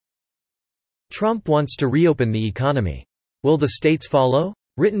Trump wants to reopen the economy. Will the states follow?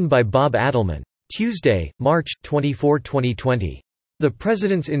 Written by Bob Adelman. Tuesday, March 24, 2020. The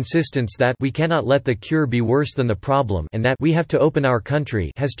president's insistence that we cannot let the cure be worse than the problem and that we have to open our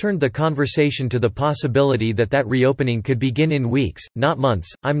country has turned the conversation to the possibility that reopening could begin in weeks, not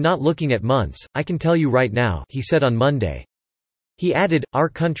months. "I'm not looking at months, I can tell you right now," he said on Monday. He added, "Our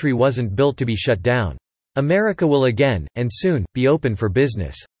country wasn't built to be shut down. America will again, and soon, be open for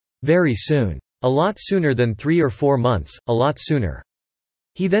business. Very soon. A lot sooner than 3 or 4 months, a lot sooner."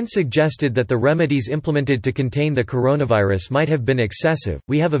 He then suggested that the remedies implemented to contain the coronavirus might have been excessive.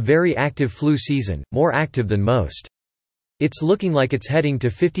 "We have a very active flu season, more active than most. It's looking like it's heading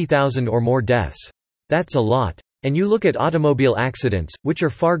to 50,000 or more deaths. That's a lot. And you look at automobile accidents, which are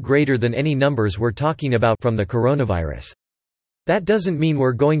far greater than any numbers we're talking about from the coronavirus. That doesn't mean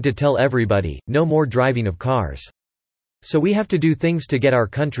we're going to tell everybody, no more driving of cars. So we have to do things to get our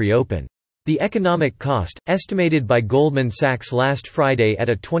country open." The economic cost, estimated by Goldman Sachs last Friday at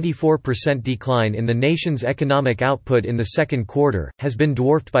a 24% decline in the nation's economic output in the second quarter, has been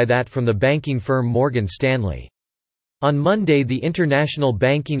dwarfed by that from the banking firm Morgan Stanley. On Monday, the international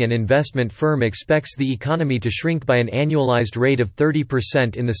banking and investment firm expects the economy to shrink by an annualized rate of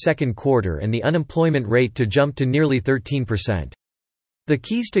 30% in the second quarter and the unemployment rate to jump to nearly 13%. The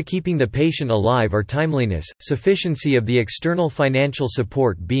keys to keeping the patient alive are timeliness, sufficiency of the external financial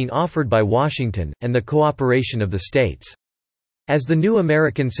support being offered by Washington, and the cooperation of the states. As The New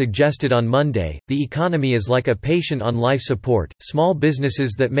American suggested on Monday, the economy is like a patient on life support. Small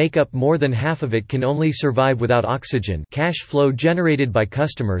businesses that make up more than half of it can only survive without oxygen, cash flow generated by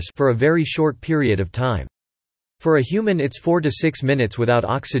customers, for a very short period of time. For a human, it's 4 to 6 minutes without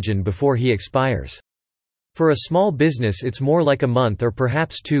oxygen before he expires. For a small business, it's more like a month or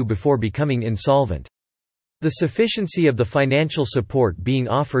perhaps 2 before becoming insolvent. The sufficiency of the financial support being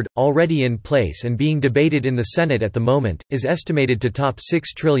offered, already in place and being debated in the Senate at the moment, is estimated to top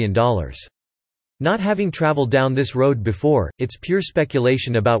 $6 trillion. Not having traveled down this road before, it's pure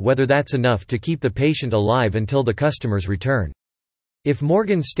speculation about whether that's enough to keep the patient alive until the customers return. If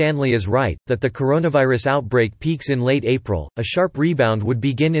Morgan Stanley is right, that the coronavirus outbreak peaks in late April, a sharp rebound would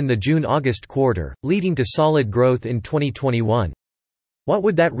begin in the June-August quarter, leading to solid growth in 2021. What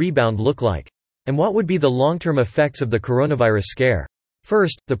would that rebound look like? And what would be the long-term effects of the coronavirus scare?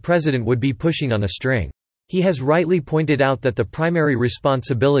 First, the president would be pushing on a string. He has rightly pointed out that the primary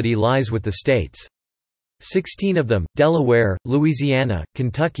responsibility lies with the states. 16 of them, Delaware, Louisiana,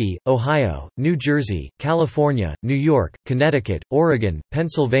 Kentucky, Ohio, New Jersey, California, New York, Connecticut, Oregon,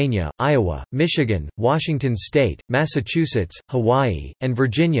 Pennsylvania, Iowa, Michigan, Washington State, Massachusetts, Hawaii, and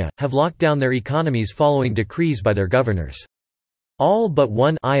Virginia, have locked down their economies following decrees by their governors. All but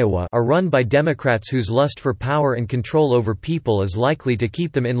one, Iowa, are run by Democrats whose lust for power and control over people is likely to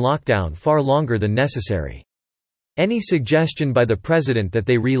keep them in lockdown far longer than necessary. Any suggestion by the president that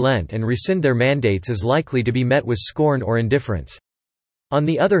they relent and rescind their mandates is likely to be met with scorn or indifference. On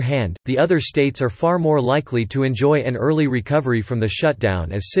the other hand, the other states are far more likely to enjoy an early recovery from the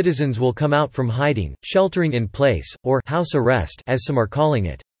shutdown, as citizens will come out from hiding, sheltering in place, or house arrest, as some are calling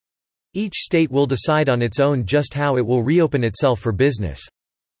it. Each state will decide on its own just how it will reopen itself for business.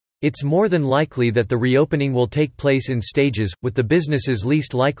 It's more than likely that the reopening will take place in stages, with the businesses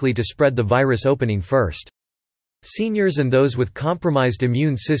least likely to spread the virus opening first. Seniors and those with compromised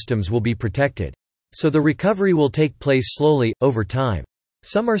immune systems will be protected. So the recovery will take place slowly, over time.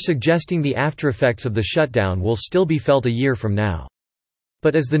 Some are suggesting the aftereffects of the shutdown will still be felt a year from now.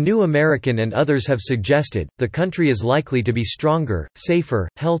 But as The New American and others have suggested, the country is likely to be stronger, safer,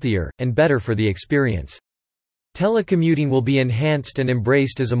 healthier, and better for the experience. Telecommuting will be enhanced and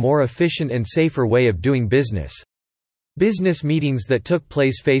embraced as a more efficient and safer way of doing business. Business meetings that took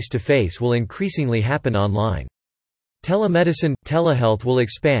place face-to-face will increasingly happen online. Telemedicine, telehealth will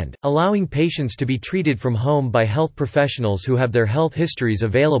expand, allowing patients to be treated from home by health professionals who have their health histories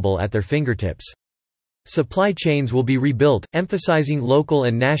available at their fingertips. Supply chains will be rebuilt, emphasizing local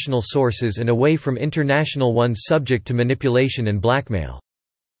and national sources and away from international ones subject to manipulation and blackmail.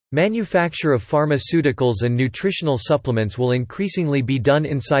 Manufacture of pharmaceuticals and nutritional supplements will increasingly be done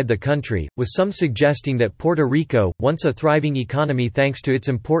inside the country, with some suggesting that Puerto Rico, once a thriving economy thanks to its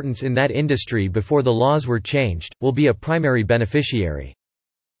importance in that industry before the laws were changed, will be a primary beneficiary.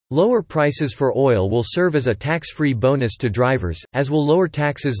 Lower prices for oil will serve as a tax-free bonus to drivers, as will lower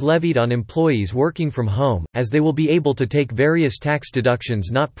taxes levied on employees working from home, as they will be able to take various tax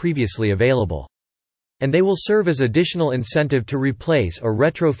deductions not previously available. And they will serve as additional incentive to replace or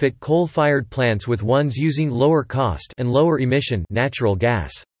retrofit coal-fired plants with ones using lower cost and lower emission natural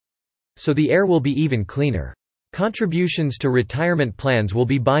gas. So the air will be even cleaner. Contributions to retirement plans will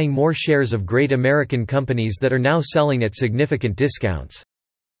be buying more shares of great American companies that are now selling at significant discounts.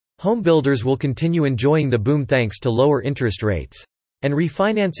 Home builders will continue enjoying the boom thanks to lower interest rates. And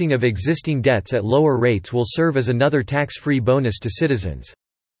refinancing of existing debts at lower rates will serve as another tax-free bonus to citizens.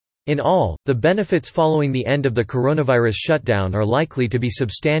 In all, the benefits following the end of the coronavirus shutdown are likely to be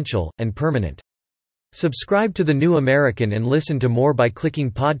substantial and permanent. Subscribe to The New American and listen to more by clicking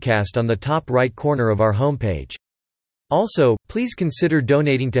podcast on the top right corner of our homepage. Also, please consider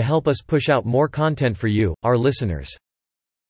donating to help us push out more content for you, our listeners.